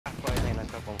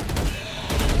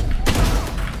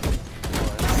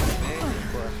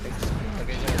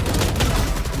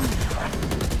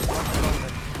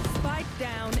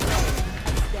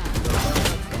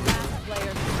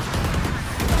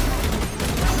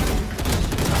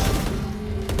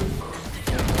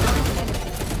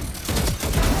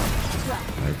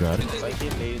aqui,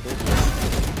 meio do.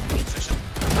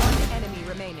 One enemy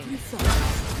remaining.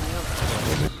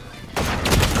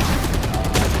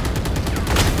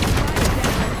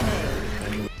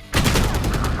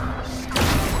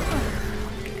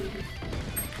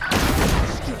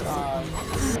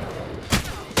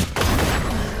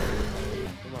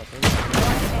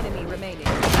 One enemy remaining.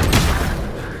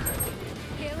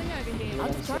 Healing over here.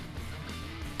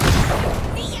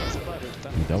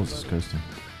 That was disgusting.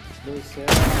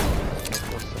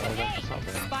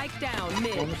 Spike down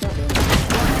mid. One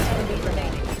enemy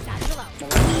remaining.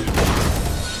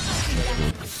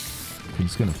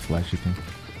 He's gonna flash, you think?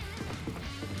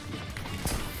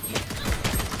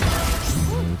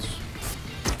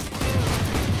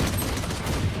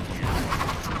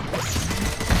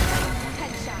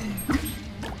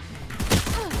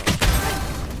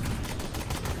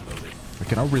 I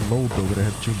cannot reload though, but I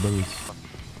have 2 bullets.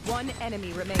 One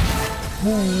enemy remaining.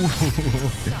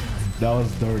 That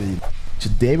was dirty.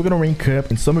 Today we're gonna rank up,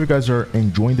 and some of you guys are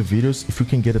enjoying the videos. If you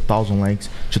can get 1,000 likes,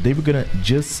 today we're gonna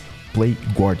just play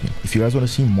Guardian. If you guys want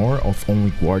to see more of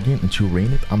only Guardian until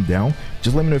rain it, I'm down.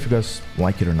 Just let me know if you guys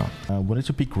like it or not. I wanted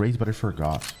to pick Raze, but I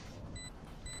forgot.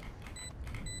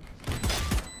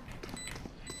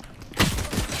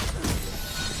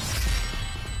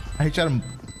 I tried him.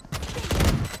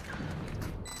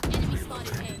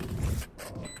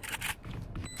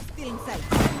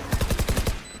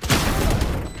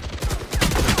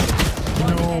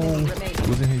 No, it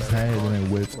was in his head when I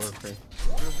whipped.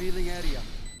 Revealing area.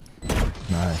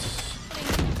 Nice.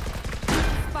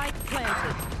 Spike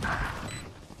planted.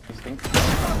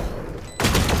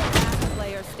 Last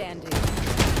player standing.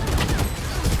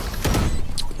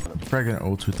 Probably gonna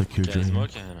ult with the Q. Get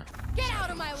out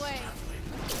of my way.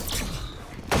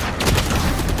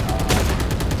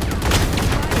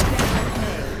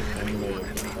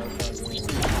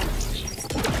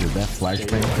 Dude, that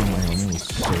flashbang from my enemy was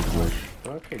so good. I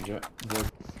take it.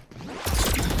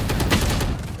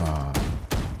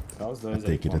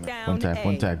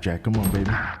 One tap, Jack. Come on,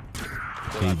 baby.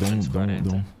 Okay,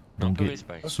 don't get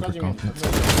super confident.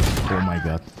 Oh my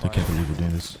god, I can't believe we're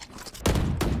doing this.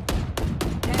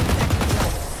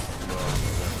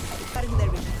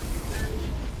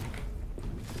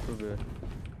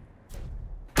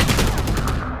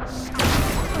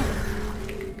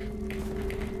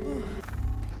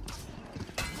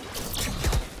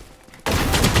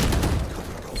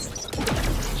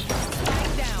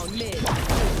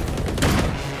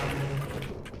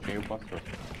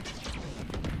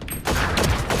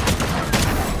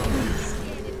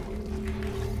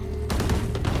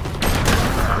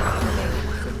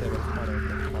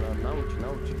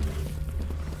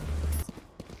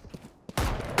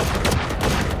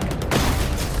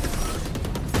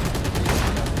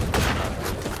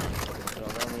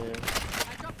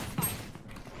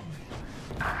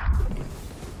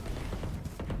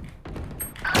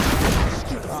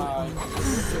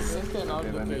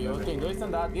 Tem 2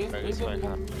 andares desse.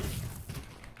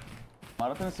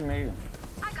 Marota nesse meio.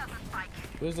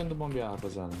 2 dentro do bombear,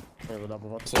 rapaziada. Eu vou dar pra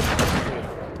volta.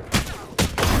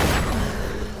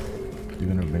 You're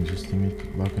gonna avenge his teammate,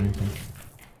 block anything?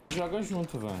 Joga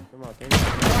junto, velho.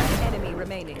 Enemy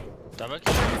remaining. Tava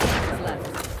aqui.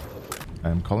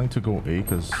 I'm calling to go A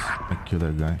because I killed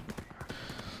that guy.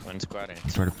 One squad.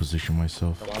 I'm trying to position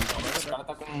myself.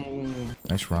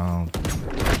 Nice round.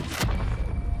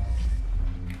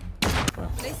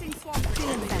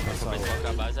 Vai colocar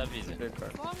a base, avisa.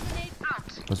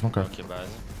 Vai smocar. Aqui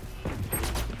base.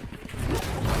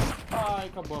 Ai,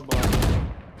 acabou a bola.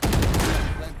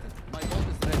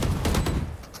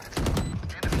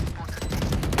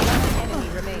 Enemy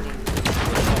remaining.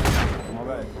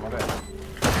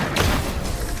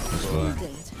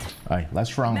 Alright,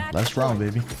 last round,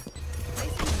 baby.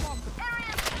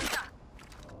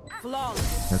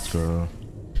 Flawless. Let's go.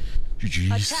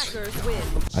 GG's. Attackers win.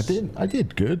 I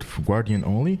did good for Guardian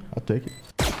only. I'll take it.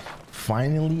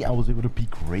 Finally, I was able to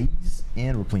pick Raze,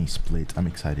 and we're playing Split. I'm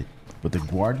excited. But the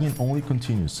Guardian only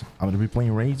continues. I'm gonna be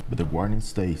playing Raze, but the Guardian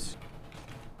stays.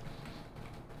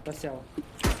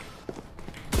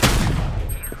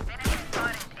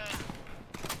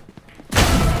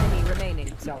 Enemy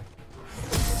remaining.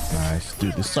 Nice,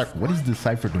 dude. This suck. What is the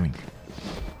Cypher doing?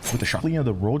 With the shot on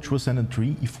the road to Ascendant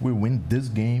 3. If we win this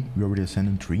game, we already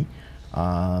Ascendant 3.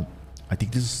 I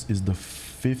think this is the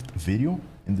 5th video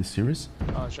in this series.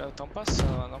 Ah, já estão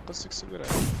passando, não consigo segurar.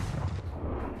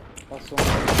 Passou.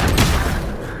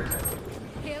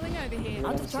 Healing over here.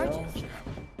 Out of charges.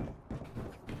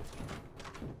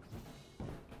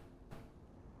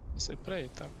 Sei pra aí,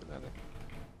 tá? Cuidado aí.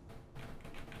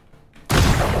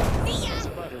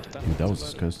 Dude, that was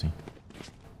disgusting.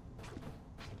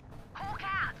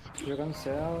 Jogando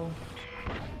céu.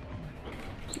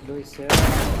 2 céu.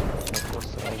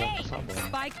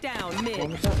 Spike down mid.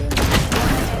 Vamos sabendo.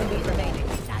 One enemy remaining.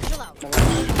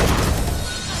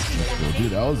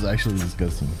 Dude, that was actually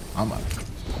disgusting. I'm out.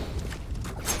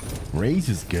 Raze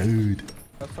is good.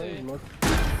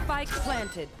 Spike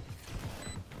planted.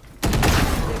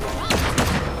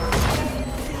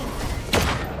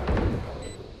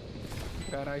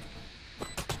 Caralho.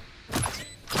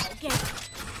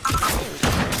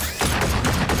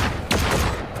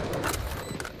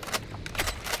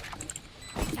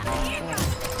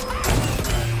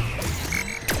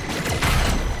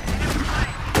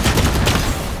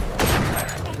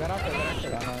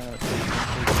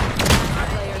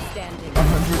 Player standing.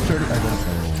 130. I got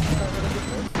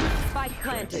Spike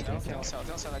planted. Tem um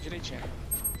céu na direitinha.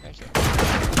 Vem aqui.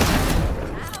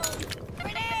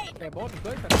 É bom dos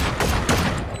dois, cara?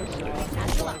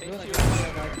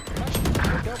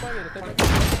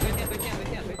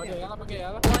 Peguei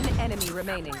ela. One enemy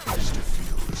remaining.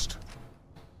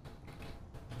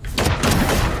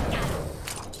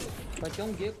 Vai ter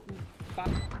um gecko.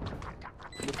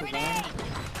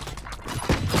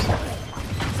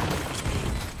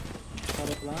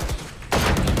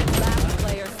 Last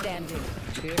player standing.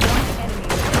 One enemy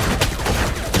remaining.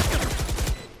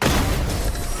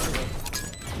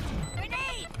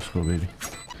 Let's go, baby.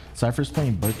 Cypher's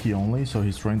playing Bucky only, so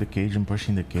he's throwing the cage and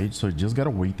pushing the cage, so you just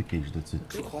gotta wait the cage, that's it.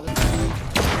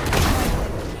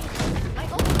 I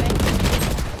open.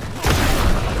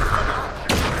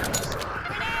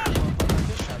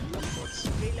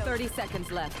 30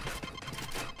 seconds left.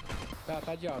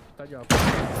 Tá de alto.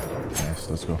 Nice,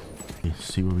 let's go. Okay,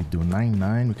 see what we do.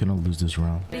 9-9, we cannot lose this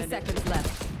round. 3 seconds left.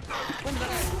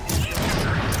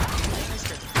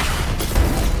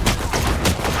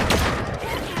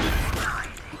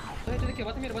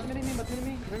 Bota em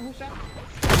mim. Vai me rushar.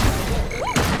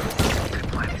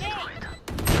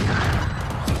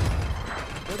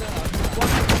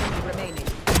 One enemy remaining.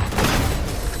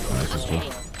 Nice, let's go.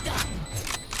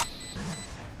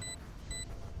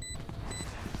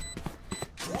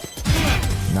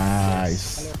 Nice.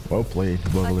 Well played,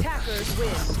 Bubbly. Attackers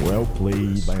win. Well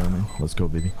played, Bioman. Let's go,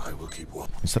 baby.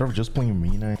 Instead of just playing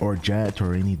Reyna or Jet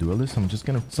or any duelist, I'm just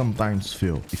gonna sometimes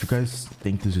feel. If you guys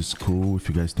think this is cool, if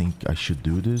you guys think I should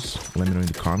do this, let me know in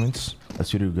the comments.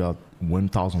 Last video got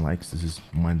 1,000 likes. This is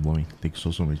mind-blowing. Thank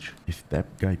you so much. If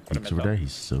that guy peeks over there,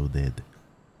 he's so dead.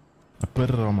 I put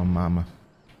it on my mama.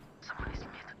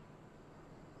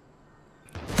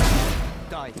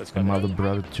 My mother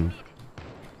brother too.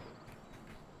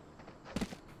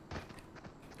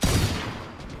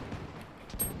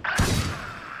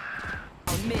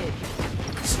 Mid.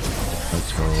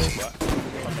 Let's go.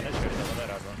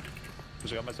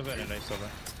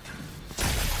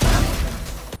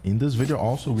 In this video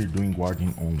also we're doing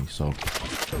guardian only, so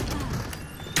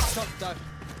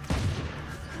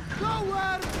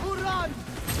Nowhere to run!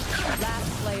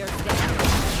 Last player standing.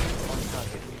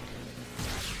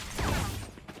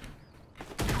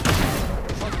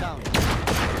 Shut down.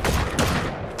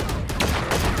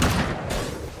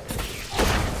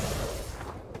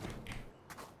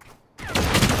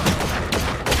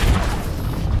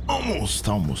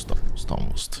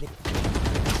 almost.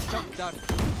 Shut down.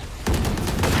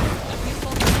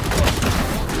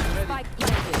 Spike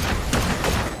planted.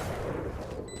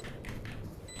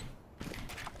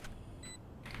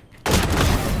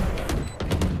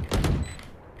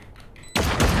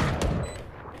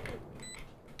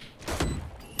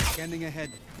 Scanning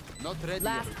ahead. Not ready.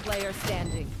 Last player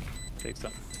standing.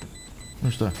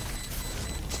 Where's that?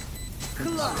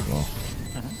 Oh.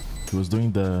 He was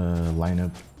doing the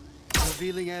lineup.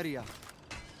 Revealing area.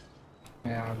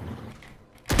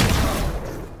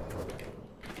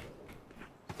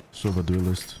 Sova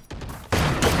duelist.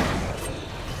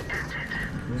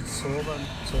 One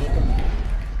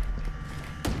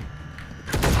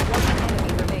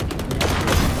enemy remaining.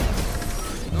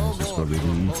 No Let's go, more. baby.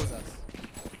 Oppose us.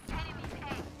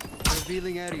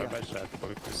 Revealing area.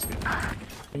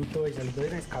 Tem dois ali,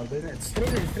 dois na escala, dois na... Três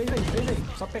aí.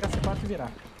 Só pegar C4 e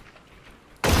virar.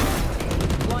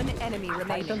 One enemy Cai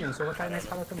remaining. também, só vou cair na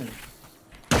escala também.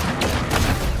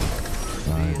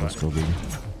 Alright, let's go, baby.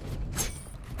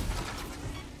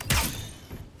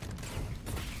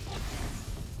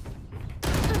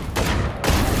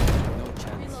 No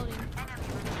chance.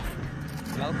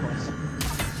 Galcos.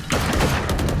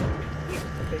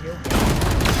 Eu peguei o...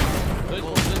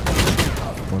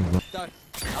 Dark.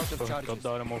 Out of charges.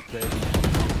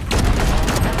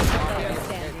 Player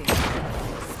standing.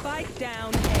 Spike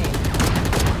down A.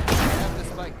 Have the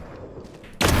spike.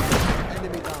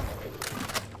 Enemy down.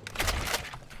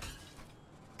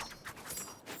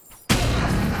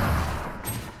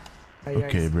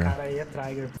 okay, esse bro. cara aí é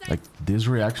trigger. Like, this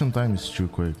reaction time is too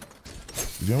quick.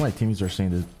 Even my teammates are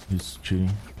saying that he's cheating.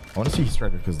 I want to see his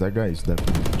striker because that guy is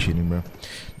definitely cheating, bro.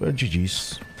 But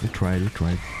GG's. We tried.